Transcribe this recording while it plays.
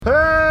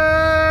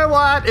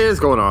What is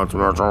going on?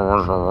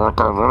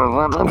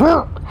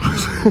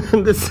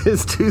 This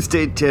is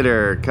Tuesday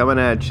Titter coming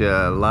at you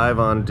live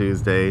on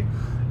Tuesday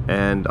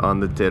and on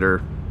the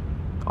Titter.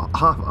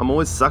 I'm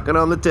always sucking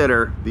on the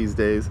Titter these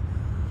days.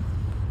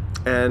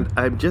 And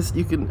I'm just,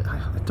 see if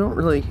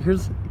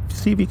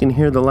you can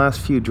hear the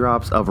last few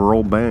drops of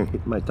Robin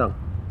hit my tongue.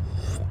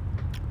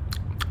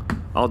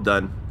 All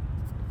done.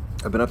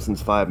 I've been up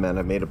since 5, man.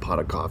 I made a pot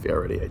of coffee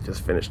already. I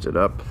just finished it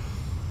up.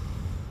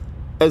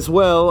 As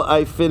well,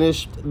 I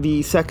finished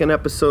the second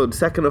episode,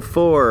 second of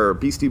 4.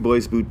 Beastie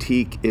Boys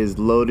Boutique is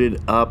loaded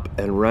up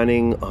and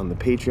running on the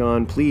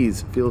Patreon.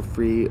 Please feel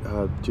free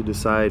to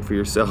decide for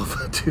yourself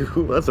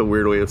to, that's a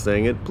weird way of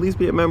saying it, please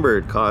be a member.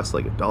 It costs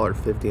like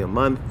 $1.50 a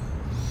month.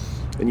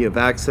 And you have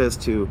access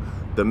to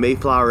the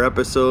Mayflower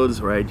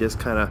episodes where I just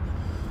kind of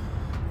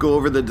go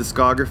over the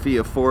discography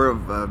of 4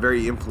 of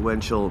very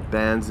influential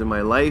bands in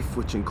my life,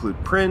 which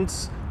include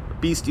Prince,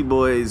 Beastie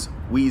Boys,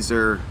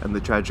 Weezer, and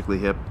the Tragically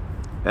Hip.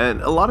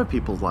 And a lot of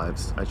people's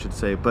lives, I should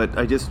say. But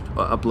I just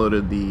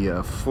uploaded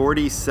the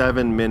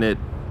 47-minute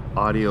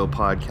audio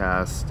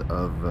podcast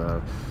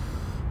of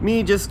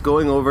me just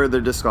going over their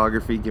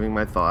discography, giving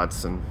my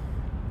thoughts, and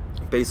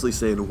basically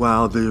saying,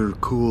 wow, they're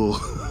cool.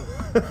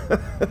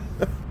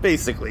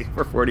 Basically,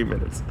 for 40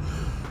 minutes.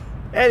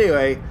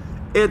 Anyway,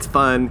 it's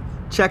fun.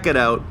 Check it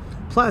out.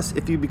 Plus,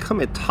 if you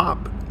become a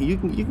top, you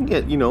can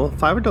get,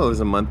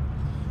 $5 a month.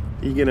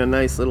 You get a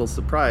nice little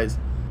surprise.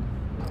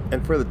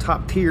 And for the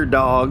top tier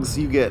dogs,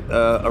 you get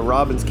a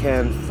Robbins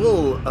can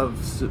full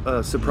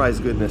of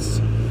surprise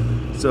goodness.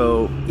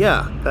 So,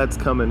 yeah, that's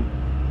coming.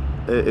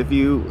 If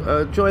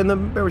you join the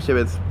membership,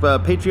 it's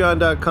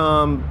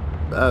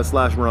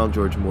patreon.com/Ronald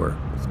George Moore.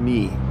 It's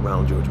me,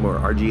 Ronald George Moore,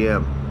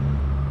 RGM.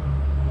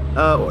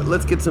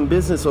 Let's get some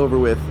business over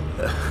with.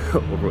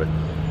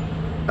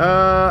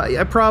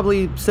 I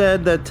probably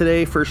said that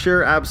today for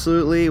sure,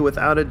 absolutely,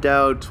 without a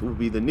doubt, will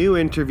be the new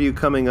interview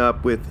coming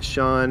up with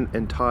Sean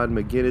and Todd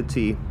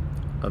McGinnity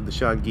of the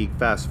Sean Geek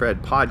Fast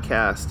Fret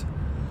podcast.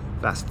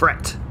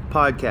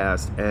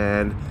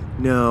 And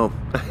no,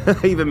 I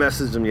even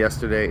messaged him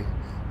yesterday,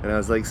 and I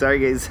was like, sorry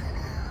guys,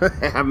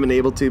 I haven't been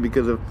able to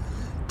because of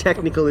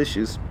technical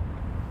issues.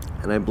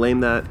 And I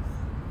blame that.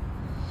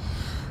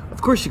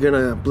 Of course you're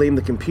going to blame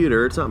the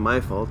computer. It's not my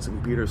fault. It's the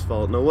computer's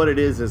fault. No, what it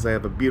is I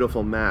have a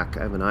beautiful Mac.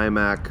 I have an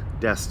iMac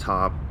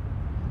desktop.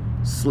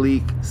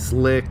 Sleek,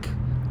 slick,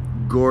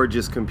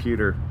 gorgeous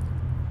computer.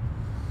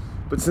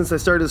 But since I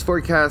started this since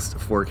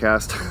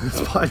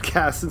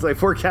I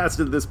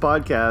forecasted this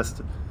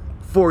podcast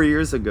 4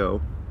 years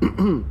ago,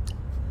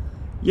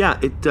 yeah,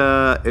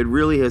 it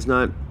really has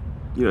not,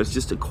 it's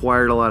just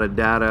acquired a lot of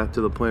data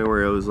to the point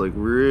where it was like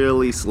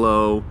really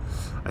slow.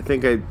 I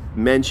think I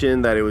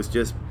mentioned that it was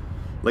just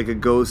like a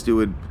ghost who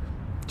would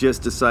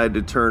just decide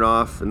to turn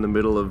off in the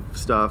middle of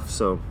stuff.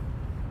 So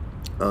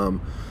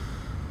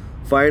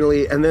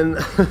finally, and then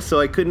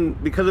so I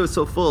couldn't, because it was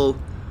so full,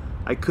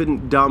 I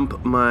couldn't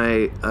dump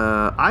my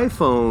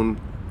iPhone,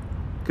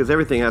 because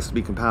everything has to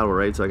be compatible,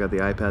 right? So I got the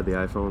iPad, the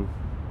iPhone,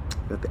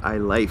 got the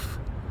iLife,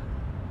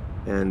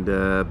 and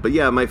but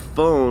yeah, my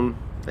phone,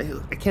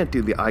 I can't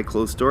do the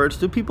iCloud storage.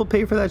 Do people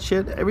pay for that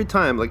shit every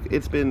time? Like,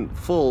 it's been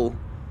full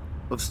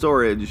of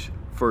storage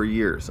for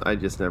years. I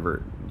just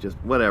never,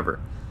 whatever.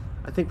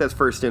 I think that's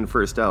first in,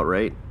 first out,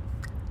 right?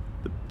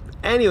 But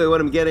anyway,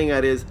 what I'm getting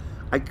at is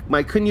I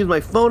couldn't use my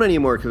phone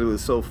anymore because it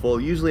was so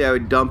full. Usually I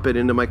would dump it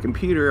into my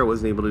computer. I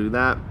wasn't able to do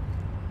that.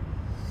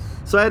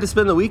 So I had to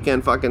spend the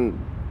weekend fucking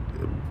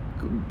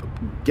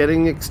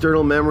getting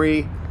external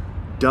memory,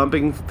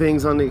 dumping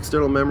things on the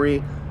external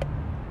memory,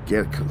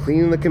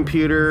 cleaning the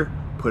computer,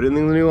 putting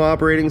the new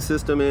operating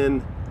system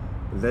in,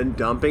 then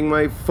dumping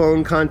my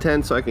phone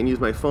content so I can use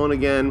my phone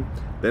again.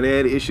 Then I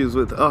had issues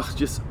with,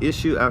 just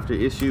issue after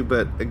issue,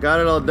 but I got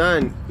it all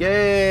done.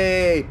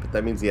 Yay! But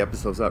that means the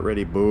episode's not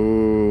ready.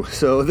 Boo.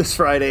 So this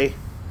Friday,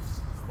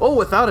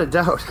 without a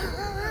doubt.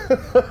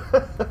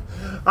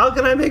 How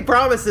can I make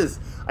promises?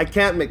 I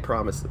can't make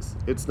promises.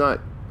 I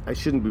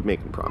shouldn't be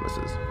making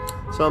promises.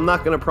 So I'm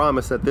not going to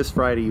promise that this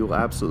Friday you will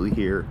absolutely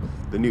hear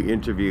the new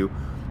interview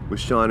with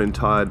Sean and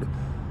Todd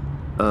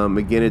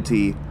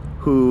McGinnity,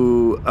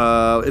 who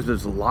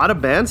there's a lot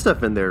of band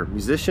stuff in there.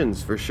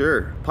 Musicians, for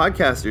sure.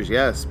 Podcasters,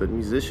 yes, but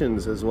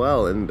musicians as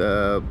well. And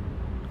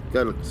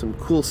got some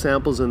cool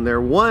samples in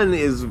there. One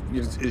is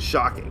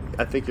shocking.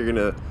 I think you're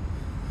gonna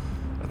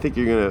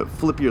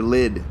flip your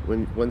lid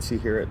once you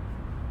hear it.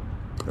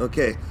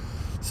 Okay,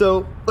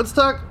 so let's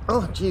talk.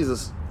 Oh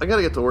Jesus, I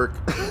gotta get to work.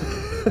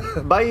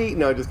 Bye.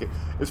 No, just kidding.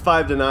 It's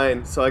 5 to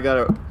 9, so I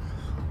gotta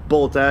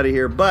bolt out of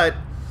here. But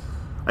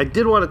I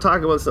did want to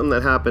talk about something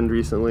that happened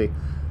recently.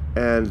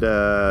 And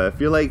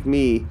if you're like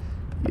me,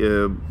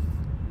 the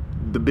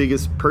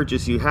biggest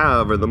purchase you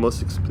have, or the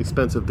most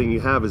expensive thing you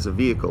have, is a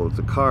vehicle. It's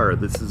a car.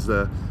 This is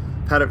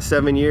had it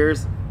 7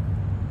 years.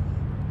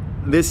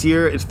 This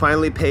year, it's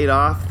finally paid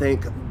off.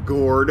 Thank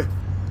Gord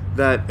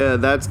that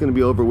that's going to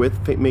be over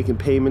with. Making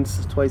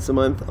payments twice a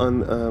month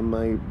on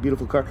my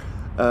beautiful car.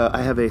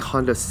 I have a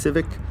Honda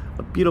Civic,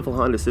 a beautiful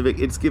Honda Civic.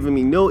 It's given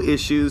me no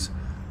issues.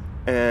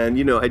 And,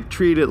 I'd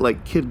treat it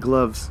like kid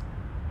gloves.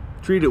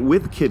 Treat it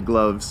with kid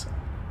gloves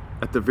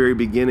at the very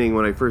beginning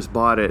when I first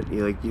bought it.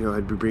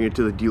 I'd bring it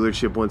to the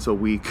dealership once a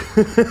week.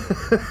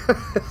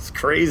 It's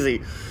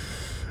crazy.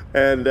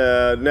 And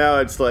now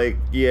it's like,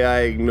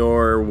 I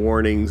ignore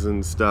warnings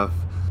and stuff.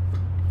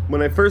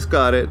 When I first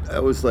got it, I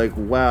was like,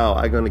 wow,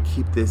 I'm going to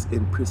keep this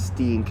in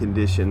pristine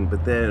condition.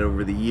 But then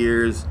over the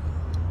years,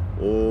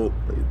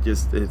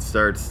 it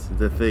starts,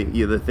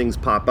 the things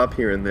pop up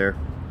here and there.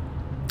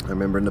 I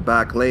remember in the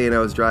back lane I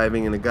was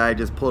driving and a guy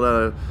just pulled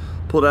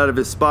out of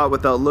his spot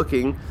without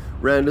looking,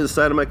 ran to the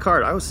side of my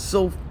car. I was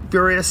so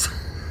furious.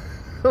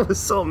 I was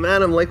so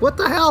mad. I'm like, what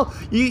the hell?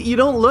 You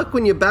don't look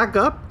when you back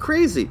up?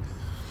 Crazy.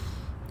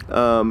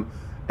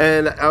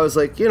 And I was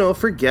like,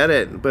 forget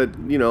it. But,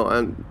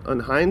 on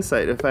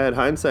hindsight, if I had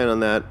hindsight on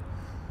that,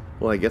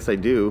 well, I guess I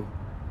do.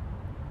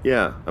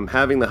 Yeah, I'm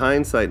having the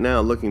hindsight now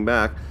looking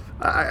back.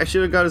 I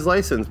should have got his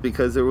license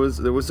because there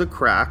was a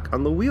crack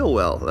on the wheel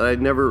well that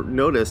I'd never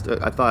noticed.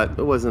 I thought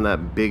it wasn't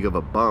that big of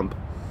a bump.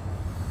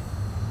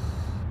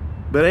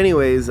 But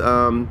anyways,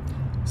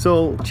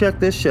 so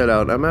check this shit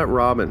out. I'm at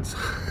Robin's.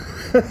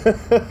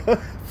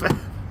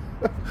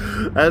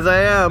 As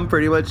I am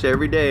pretty much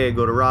every day, I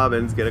go to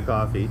Robin's, get a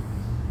coffee.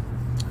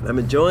 I'm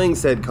enjoying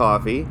said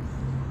coffee.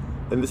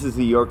 And this is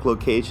the York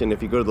location.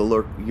 If you go to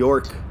the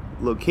York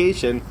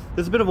location,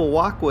 there's a bit of a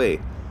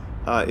walkway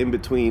in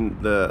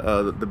between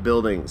the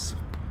buildings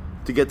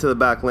to get to the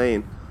back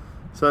lane.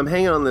 So I'm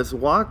hanging on this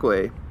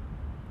walkway,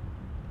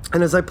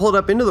 and as I pulled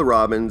up into the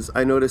Robins,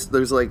 I noticed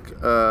there's like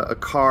a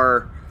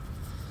car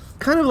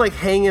kind of like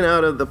hanging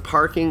out of the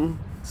parking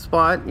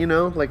spot,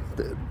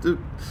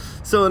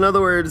 so in other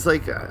words,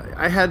 like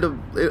I had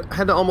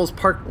to almost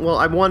park. Well,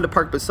 I wanted to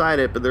park beside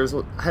it, but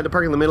I had to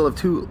park in the middle of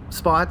two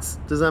spots.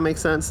 Does that make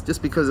sense?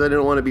 Just because I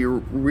didn't want to be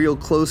real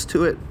close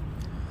to it.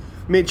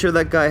 Made sure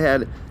that guy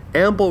had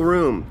ample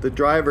room, the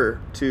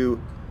driver,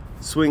 to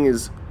swing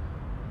his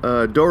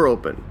door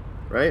open,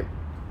 right?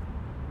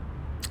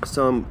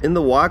 So I'm in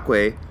the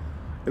walkway,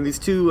 and these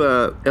two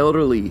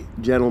elderly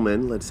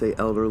gentlemen, let's say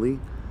elderly,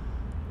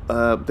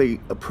 they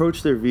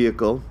approach their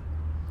vehicle,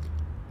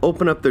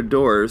 open up their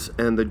doors,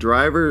 and the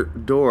driver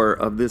door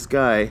of this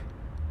guy,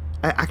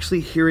 I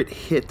actually hear it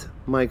hit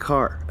my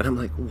car. And I'm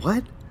like,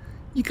 what?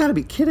 You gotta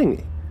be kidding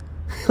me.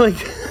 Like,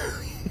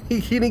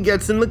 he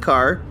gets in the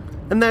car,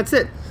 and that's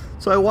it.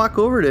 So I walk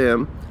over to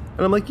him,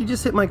 and I'm like, you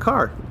just hit my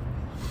car.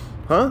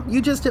 Huh?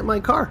 You just hit my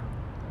car.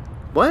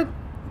 What?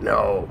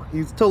 No.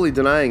 He's totally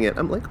denying it.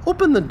 I'm like,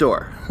 open the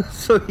door.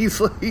 So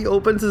he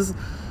opens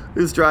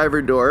his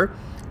driver door,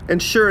 and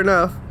sure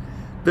enough,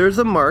 there's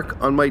a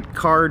mark on my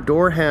car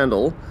door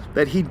handle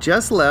that he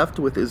just left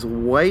with his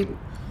white,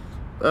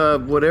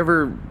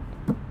 whatever,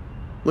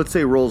 let's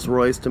say Rolls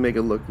Royce to make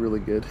it look really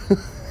good.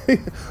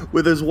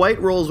 With his white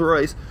Rolls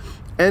Royce,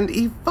 and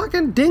he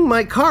fucking dinged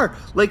my car.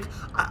 Like,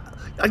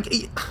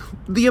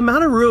 the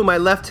amount of room I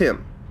left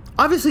him.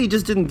 Obviously, he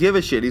just didn't give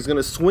a shit. He's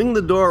gonna swing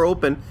the door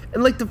open,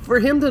 and for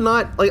him to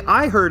not,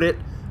 I heard it,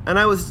 and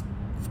I was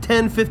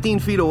 10, 15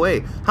 feet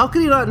away. How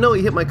could he not know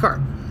he hit my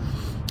car?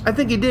 I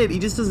think he did. He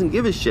just doesn't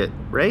give a shit,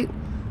 right?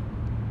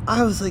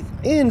 I was like,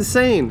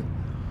 insane.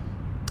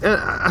 And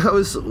I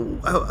was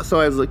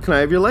like, can I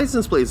have your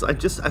license, please?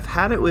 I've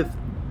had it with,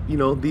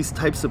 these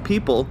types of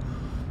people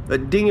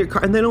that ding your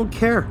car, and they don't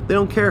care. They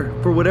don't care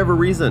for whatever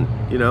reason,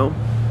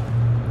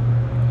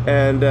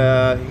 And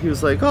he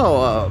was like,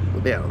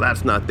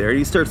 that's not there.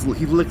 He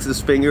licks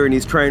his finger, and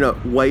he's trying to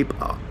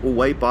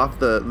wipe off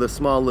the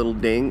small little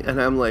ding.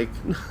 And I'm like,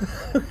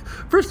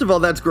 first of all,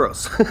 that's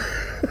gross.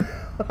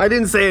 I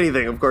didn't say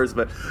anything, of course,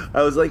 but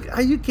I was like,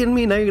 are you kidding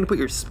me? Now you're going to put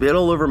your spit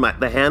all over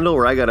the handle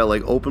where I got to,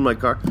 open my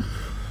car?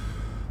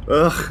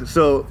 Ugh.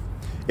 So,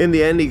 in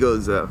the end, he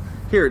goes,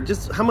 here,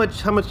 just how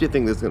much do you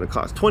think this is going to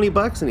cost?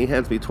 $20? And he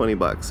hands me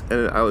 $20.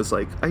 And I was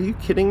like, are you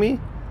kidding me?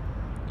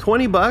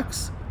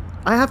 $20?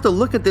 I have to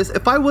look at this.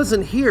 If I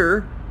wasn't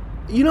here,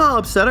 you know how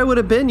upset I would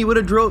have been? You would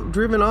have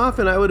driven off,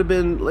 and I would have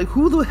been like,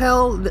 who the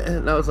hell?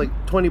 And I was like,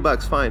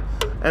 $20, fine.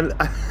 And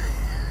I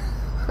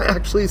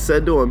actually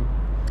said to him,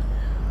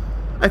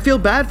 I feel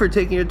bad for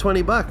taking your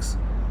 $20.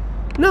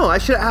 No, I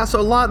should have asked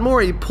a lot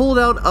more. He pulled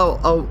out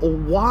a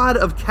wad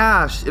of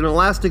cash in an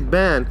elastic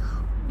band,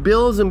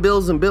 bills and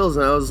bills and bills,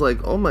 and I was like,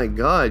 oh my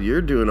God,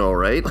 you're doing all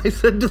right. I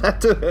said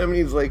that to him, and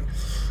he's like,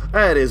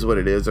 it is what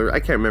it is. Or I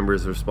can't remember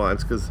his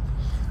response, because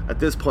at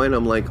this point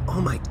I'm like, oh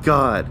my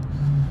God,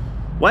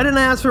 why didn't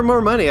I ask for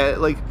more money?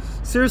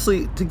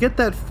 Seriously, to get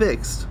that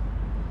fixed,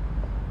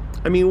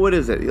 I mean, what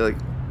is it?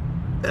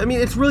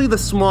 It's really the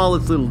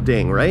smallest little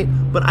ding, right?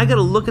 But I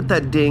gotta look at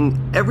that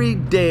ding every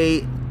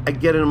day I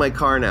get into my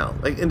car now.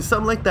 And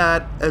something like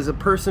that, as a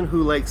person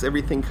who likes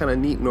everything kind of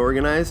neat and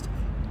organized,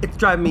 it's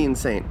driving me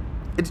insane.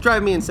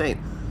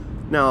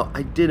 Now,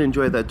 I did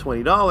enjoy that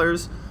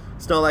 $20.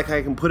 It's not like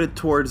I can put it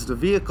towards the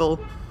vehicle.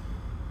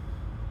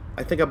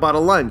 I think I bought a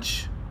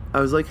lunch. I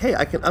was like, hey,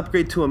 I can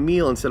upgrade to a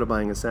meal instead of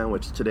buying a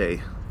sandwich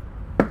today.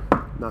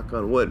 Knock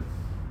on wood.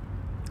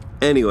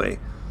 Anyway,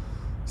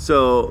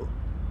 so...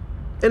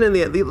 And in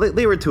the end,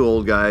 they were two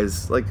old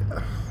guys.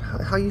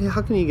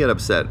 how can you get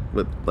upset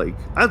with, like,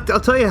 I'll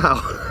tell you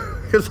how,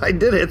 because I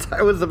did it.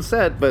 I was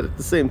upset, but at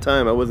the same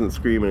time, I wasn't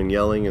screaming and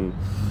yelling and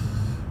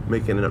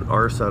making an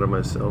arse out of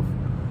myself.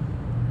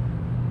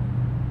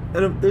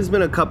 And there's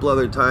been a couple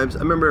other times. I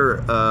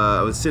remember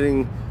I was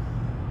sitting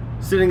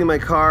in my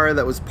car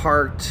that was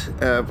parked.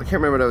 I can't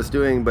remember what I was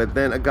doing, but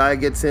then a guy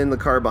gets in the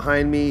car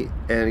behind me,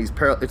 and it's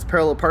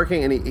parallel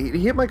parking, and he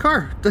hit my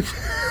car.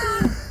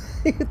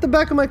 He hit the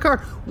back of my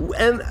car,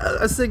 and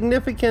a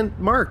significant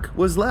mark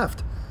was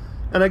left.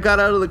 And I got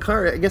out of the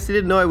car. I guess he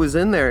didn't know I was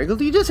in there. He goes,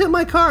 "You just hit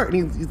my car,"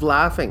 and he's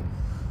laughing.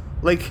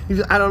 Like,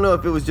 I don't know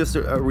if it was just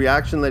a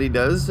reaction that he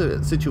does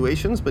to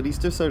situations, but he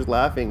just starts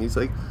laughing. He's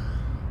like,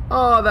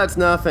 "Oh, that's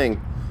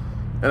nothing."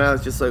 And I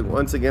was just like,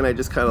 once again, I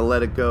just kind of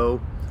let it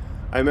go.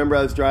 I remember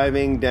I was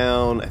driving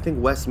down, I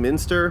think,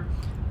 Westminster,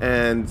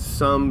 and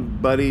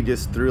somebody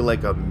just threw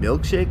like a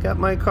milkshake at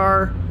my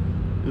car.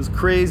 It was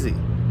crazy.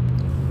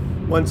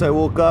 Once I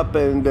woke up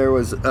and there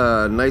was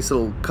a nice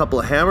little couple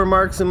of hammer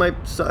marks in my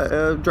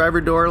driver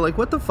door. Like,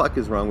 what the fuck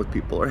is wrong with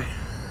people, right?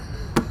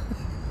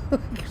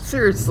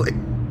 Seriously,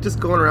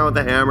 just going around with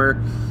a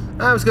hammer.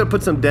 I was gonna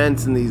put some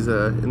dents in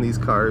these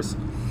cars.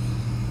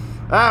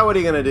 What are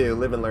you gonna do?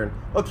 Live and learn.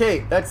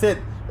 Okay, that's it.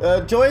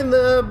 Join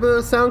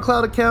the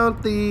SoundCloud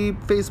account, the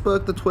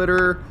Facebook, the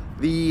Twitter,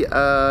 the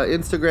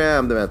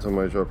Instagram, the Matt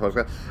Tomoy Show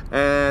podcast,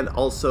 and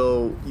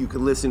also you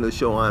can listen to the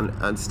show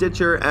on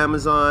Stitcher,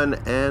 Amazon,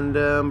 and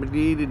Apple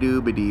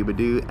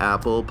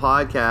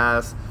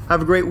Podcasts.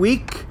 Have a great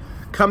week.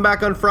 Come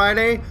back on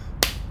Friday.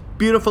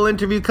 Beautiful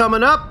interview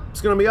coming up.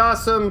 It's gonna be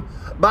awesome.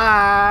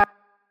 Bye.